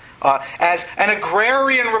America as an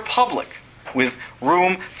agrarian republic with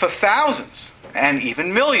room for thousands and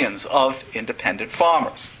even millions of independent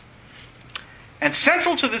farmers. And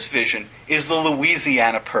central to this vision is the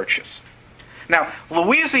Louisiana Purchase. Now,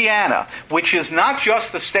 Louisiana, which is not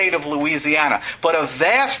just the state of Louisiana, but a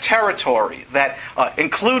vast territory that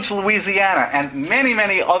includes Louisiana and many,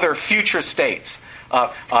 many other future states,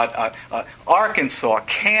 Arkansas,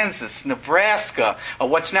 Kansas, Nebraska,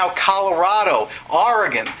 what's now Colorado,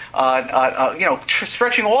 Oregon,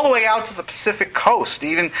 stretching all the way out to the Pacific coast,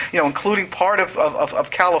 even including part of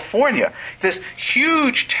California. This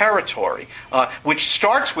huge territory, which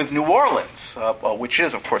starts with New Orleans, which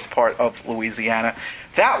is, of course, part of Louisiana,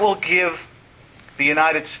 that will give the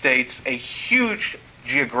United States a huge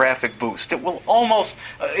geographic boost. It will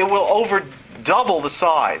over double the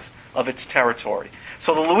size of its territory.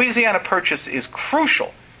 So the Louisiana Purchase is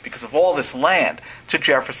crucial, because of all this land, to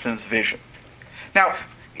Jefferson's vision. Now,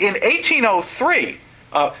 in 1803,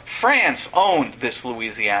 France owned this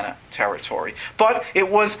Louisiana territory, but it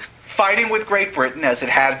was fighting with Great Britain, as it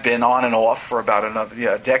had been on and off for about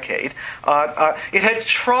another decade. It had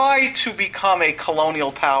tried to become a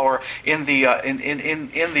colonial power in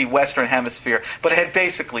the Western Hemisphere, but it had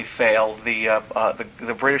basically failed.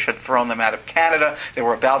 The British had thrown them out of Canada. They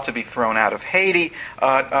were about to be thrown out of Haiti,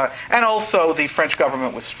 and also the French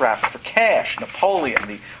government was strapped for cash.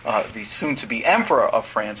 Napoleon, the soon-to-be emperor of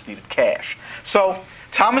France, needed cash. So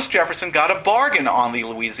Thomas Jefferson got a bargain on the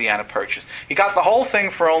Louisiana Purchase. He got the whole thing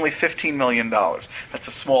for only $15 million. That's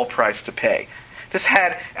a small price to pay. This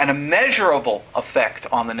had an immeasurable effect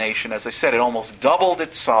on the nation. As I said, it almost doubled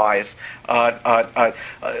its size.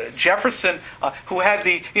 Jefferson, who had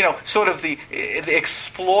the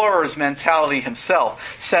explorer's mentality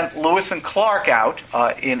himself, sent Lewis and Clark out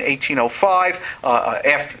in 1805,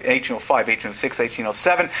 after 1805, 1806,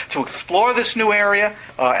 1807, to explore this new area,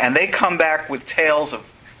 and they come back with tales of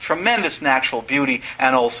tremendous natural beauty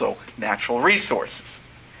and also natural resources.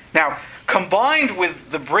 Now, combined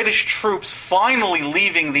with the British troops finally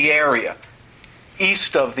leaving the area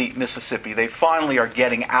east of the Mississippi, they finally are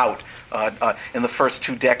getting out in the first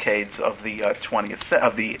 2 decades of the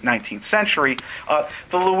 19th century.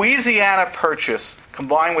 The Louisiana Purchase,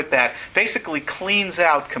 combined with that, basically cleans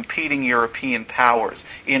out competing European powers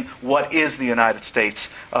in what is the United States,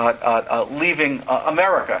 leaving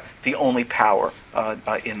America the only power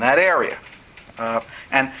in that area.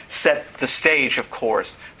 And set the stage, of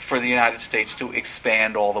course, for the United States to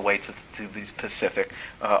expand all the way to the Pacific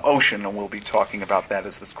Ocean, and we'll be talking about that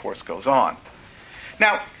as this course goes on.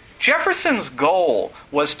 Now, Jefferson's goal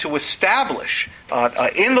was to establish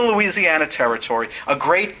in the Louisiana Territory a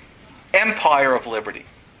great empire of liberty.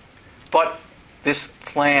 But this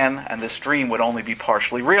plan and this dream would only be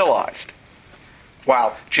partially realized.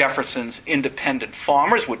 While Jefferson's independent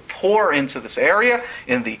farmers would pour into this area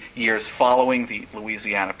in the years following the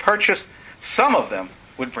Louisiana Purchase, some of them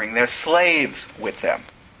would bring their slaves with them.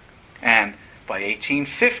 And by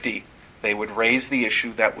 1850, they would raise the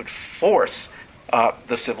issue that would force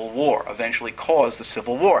the Civil War, eventually cause the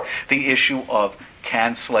Civil War, the issue of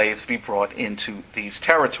can slaves be brought into these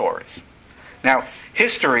territories. Now,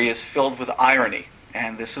 history is filled with irony,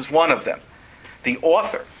 and this is one of them. The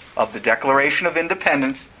author of the Declaration of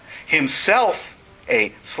Independence, himself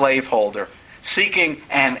a slaveholder, seeking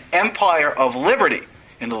an empire of liberty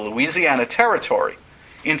in the Louisiana Territory,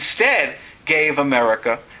 instead gave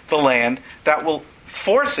America the land that will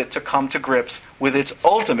force it to come to grips with its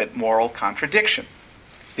ultimate moral contradiction,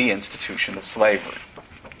 the institution of slavery.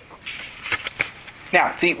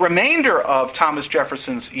 Now, the remainder of Thomas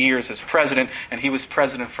Jefferson's years as president, and he was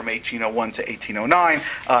president from 1801 to 1809,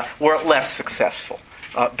 were less successful.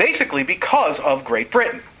 Basically because of Great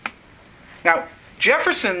Britain. Now,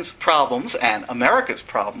 Jefferson's problems and America's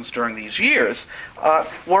problems during these years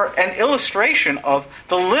were an illustration of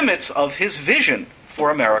the limits of his vision for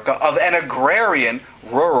America of an agrarian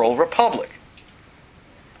rural republic.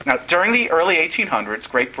 Now, during the early 1800s,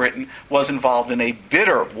 Great Britain was involved in a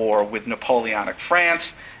bitter war with Napoleonic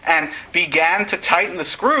France and began to tighten the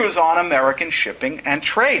screws on American shipping and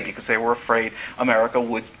trade because they were afraid America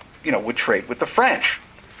would trade with the French.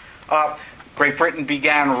 Great Britain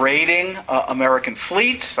began raiding American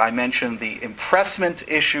fleets. I mentioned the impressment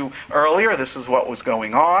issue earlier. This is what was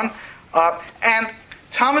going on. And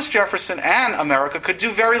Thomas Jefferson and America could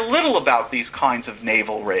do very little about these kinds of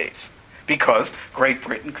naval raids because Great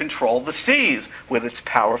Britain controlled the seas with its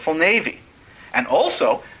powerful navy. And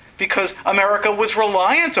also because America was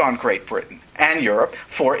reliant on Great Britain and Europe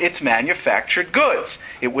for its manufactured goods.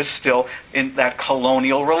 It was still in that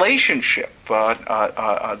colonial relationship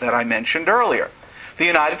that I mentioned earlier. The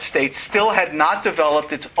United States still had not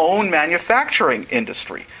developed its own manufacturing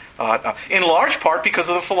industry, in large part because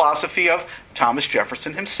of the philosophy of Thomas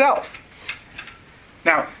Jefferson himself.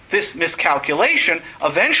 Now, this miscalculation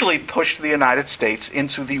eventually pushed the United States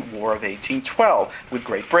into the War of 1812 with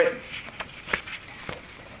Great Britain.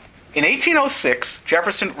 In 1806,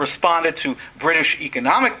 Jefferson responded to British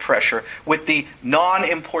economic pressure with the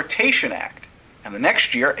Non-Importation Act, and the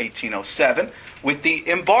next year, 1807, with the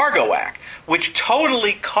Embargo Act, which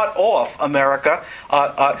totally cut off America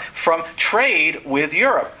from trade with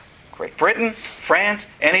Europe. Great Britain, France,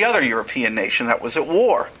 any other European nation that was at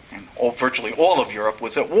war, and virtually all of Europe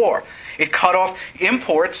was at war. It cut off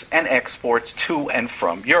imports and exports to and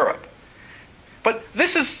from Europe. But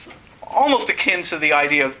this is almost akin to the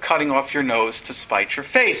idea of cutting off your nose to spite your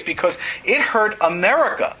face, because it hurt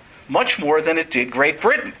America much more than it did Great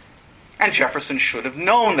Britain. And Jefferson should have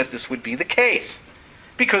known that this would be the case,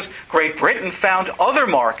 because Great Britain found other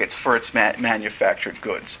markets for its manufactured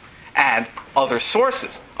goods and other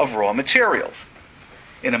sources of raw materials.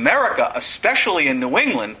 In America, especially in New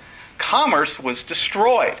England, commerce was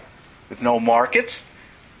destroyed. With no markets,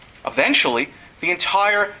 eventually, the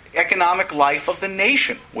entire economic life of the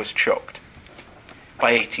nation was choked.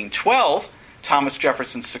 By 1812, Thomas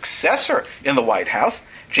Jefferson's successor in the White House,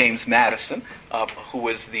 James Madison, who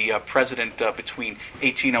was the president between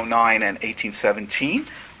 1809 and 1817,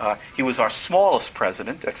 He was our smallest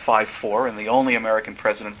president at 5'4", and the only American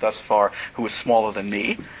president thus far who was smaller than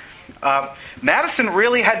me. Madison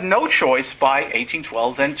really had no choice by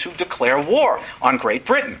 1812 than to declare war on Great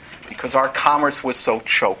Britain because our commerce was so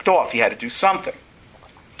choked off. He had to do something.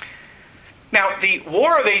 Now, the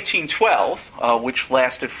War of 1812, which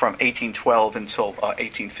lasted from 1812 until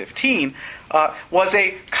 1815, was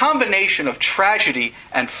a combination of tragedy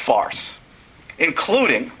and farce,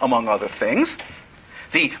 including, among other things,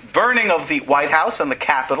 the burning of the White House and the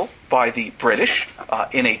Capitol by the British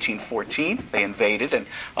in 1814. They invaded and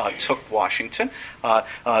took Washington.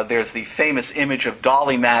 There's the famous image of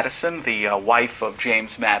Dolly Madison, the wife of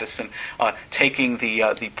James Madison, taking the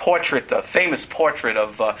portrait, the famous portrait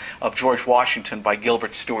of George Washington by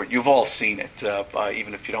Gilbert Stuart. You've all seen it,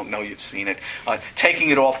 even if you don't know you've seen it. Taking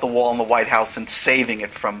it off the wall in the White House and saving it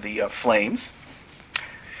from the flames.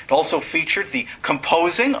 It also featured the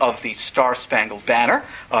composing of the Star-Spangled Banner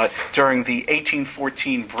during the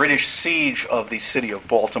 1814 British siege of the city of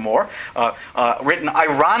Baltimore, written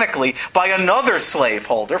ironically by another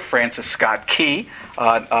slaveholder, Francis Scott Key.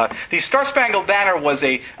 The Star-Spangled Banner was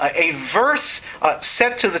a verse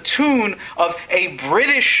set to the tune of a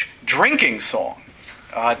British drinking song.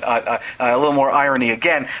 A little more irony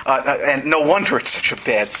again, and no wonder it's such a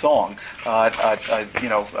bad song.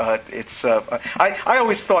 It's. I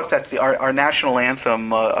always thought that our national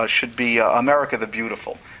anthem should be "America the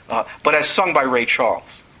Beautiful," but as sung by Ray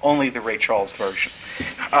Charles, only the Ray Charles version.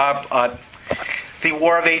 The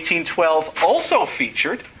War of 1812 also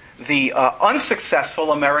featured the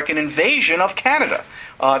unsuccessful American invasion of Canada.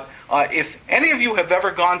 If any of you have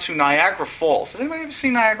ever gone to Niagara Falls, has anybody ever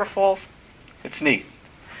seen Niagara Falls? It's neat.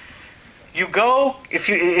 You go,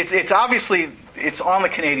 it's obviously, it's on the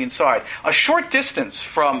Canadian side. A short distance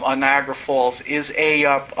from Niagara Falls is a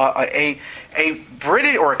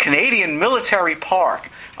British or a Canadian military park,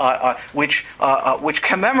 which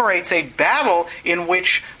commemorates a battle in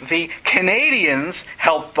which the Canadians,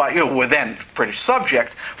 helped by, were then British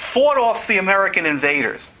subjects, fought off the American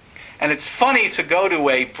invaders. And it's funny to go to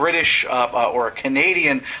a British or a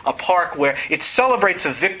Canadian park where it celebrates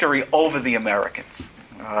a victory over the Americans.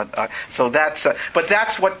 But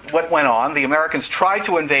that's what went on. The Americans tried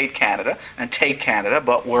to invade Canada and take Canada,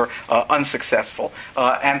 but were unsuccessful.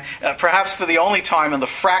 And perhaps for the only time in the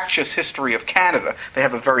fractious history of Canada, they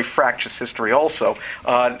have a very fractious history also,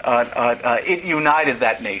 it united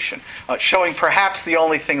that nation, showing perhaps the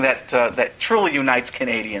only thing that truly unites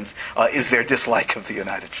Canadians is their dislike of the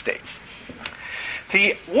United States.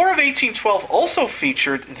 The War of 1812 also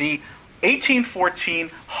featured the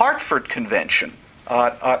 1814 Hartford Convention,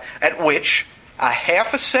 at which, a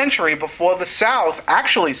half a century before the South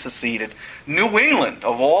actually seceded, New England,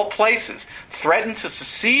 of all places, threatened to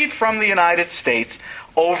secede from the United States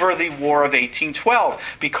over the War of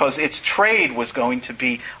 1812 because its trade was going to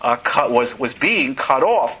be was being cut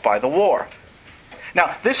off by the war.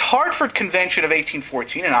 Now, this Hartford Convention of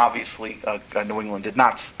 1814, and obviously New England did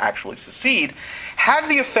not actually secede, had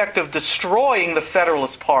the effect of destroying the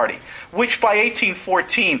Federalist Party, which by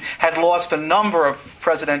 1814 had lost a number of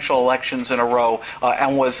presidential elections in a row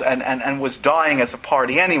and was dying as a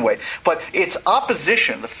party anyway. But its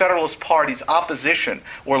opposition, the Federalist Party's opposition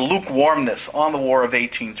or lukewarmness on the War of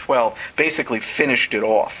 1812, basically finished it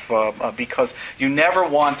off because you never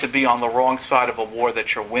want to be on the wrong side of a war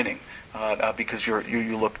that you're winning. Because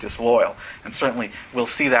you look disloyal. And certainly we'll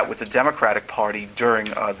see that with the Democratic Party during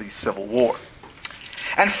the Civil War.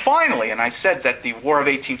 And finally, and I said that the War of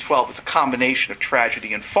 1812 was a combination of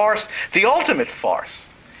tragedy and farce, the ultimate farce,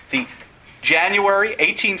 the January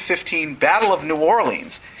 1815 Battle of New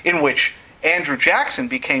Orleans, in which Andrew Jackson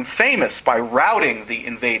became famous by routing the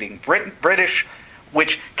invading British,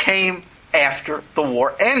 which came after the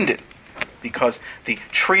war ended. Because the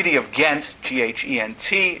Treaty of Ghent,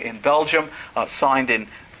 G-H-E-N-T, in Belgium, signed in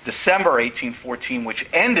December 1814, which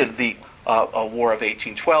ended the War of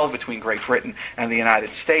 1812 between Great Britain and the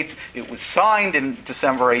United States. It was signed in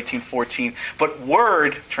December 1814, but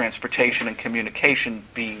word, transportation and communication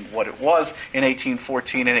being what it was in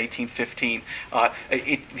 1814 and 1815,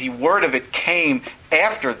 the word of it came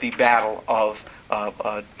after the Battle of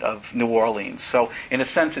New Orleans. So in a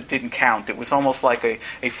sense it didn't count. It was almost like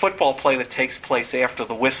a football play that takes place after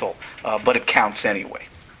the whistle, but it counts anyway.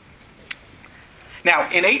 Now,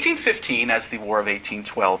 in 1815, as the War of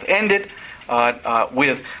 1812 ended,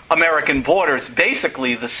 with American borders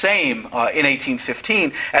basically the same in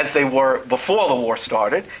 1815 as they were before the war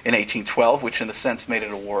started in 1812, which in a sense made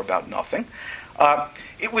it a war about nothing,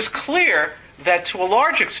 it was clear that to a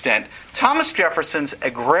large extent Thomas Jefferson's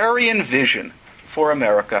agrarian vision for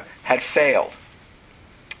America had failed.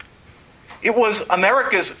 It was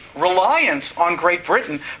America's reliance on Great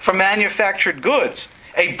Britain for manufactured goods,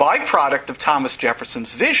 a byproduct of Thomas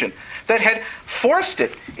Jefferson's vision, that had forced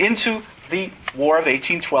it into the War of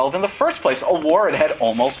 1812 in the first place, a war it had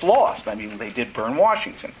almost lost. I mean, they did burn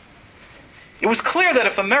Washington. It was clear that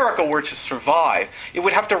if America were to survive, it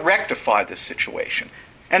would have to rectify this situation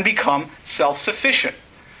and become self-sufficient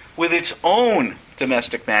with its own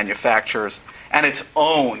domestic manufacturers and its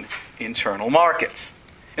own internal markets.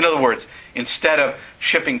 In other words, instead of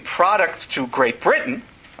shipping products to Great Britain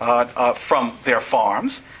from their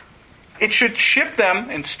farms, it should ship them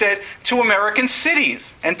instead to American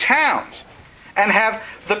cities and towns and have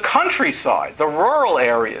the countryside, the rural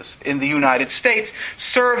areas in the United States,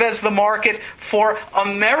 serve as the market for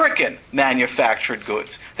American manufactured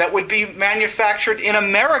goods that would be manufactured in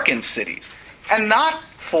American cities and not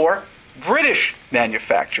for British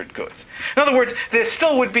manufactured goods. In other words, there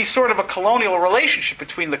still would be sort of a colonial relationship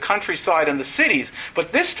between the countryside and the cities,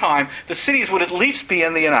 but this time the cities would at least be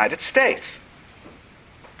in the United States.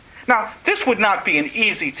 Now, this would not be an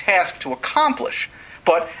easy task to accomplish,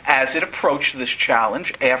 but as it approached this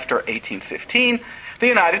challenge after 1815, the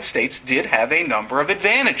United States did have a number of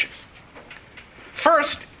advantages.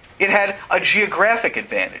 First, it had a geographic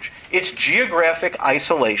advantage, its geographic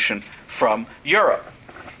isolation from Europe.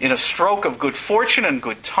 In a stroke of good fortune and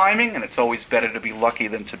good timing, and it's always better to be lucky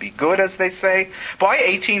than to be good, as they say, by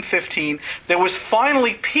 1815, there was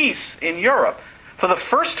finally peace in Europe for the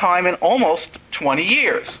first time in almost 20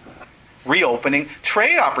 years, reopening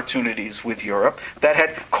trade opportunities with Europe that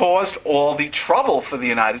had caused all the trouble for the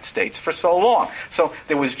United States for so long. So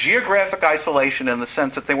there was geographic isolation in the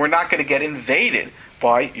sense that they were not going to get invaded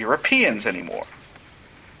by Europeans anymore.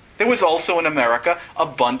 There was also in America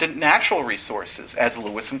abundant natural resources, as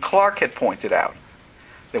Lewis and Clark had pointed out.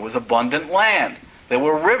 There was abundant land. There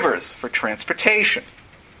were rivers for transportation.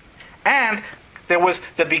 And there was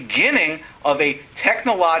the beginning of a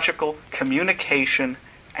technological communication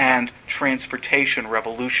and transportation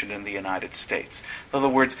revolution in the United States. In other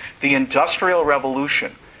words, the Industrial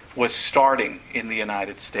Revolution was starting in the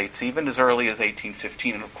United States even as early as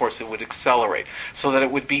 1815, and of course it would accelerate, so that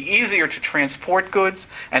it would be easier to transport goods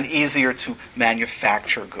and easier to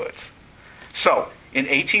manufacture goods. So, in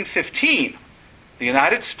 1815, the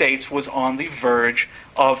United States was on the verge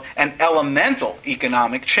of an elemental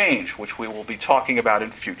economic change, which we will be talking about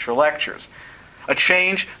in future lectures. A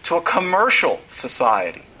change to a commercial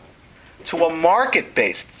society, to a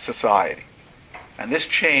market-based society. And this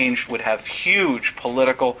change would have huge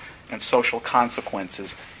political and social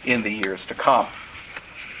consequences in the years to come.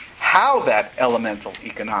 How that elemental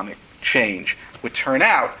economic change would turn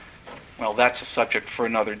out, well, that's a subject for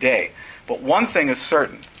another day. But one thing is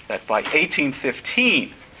certain, that by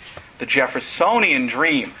 1815, the Jeffersonian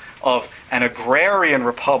dream of an agrarian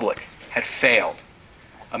republic had failed.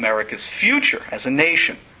 America's future as a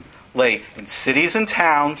nation lay in cities and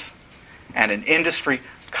towns and in industry,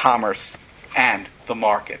 commerce, and the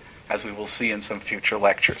market, as we will see in some future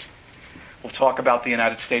lectures. We'll talk about the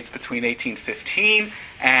United States between 1815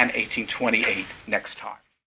 and 1828 next time.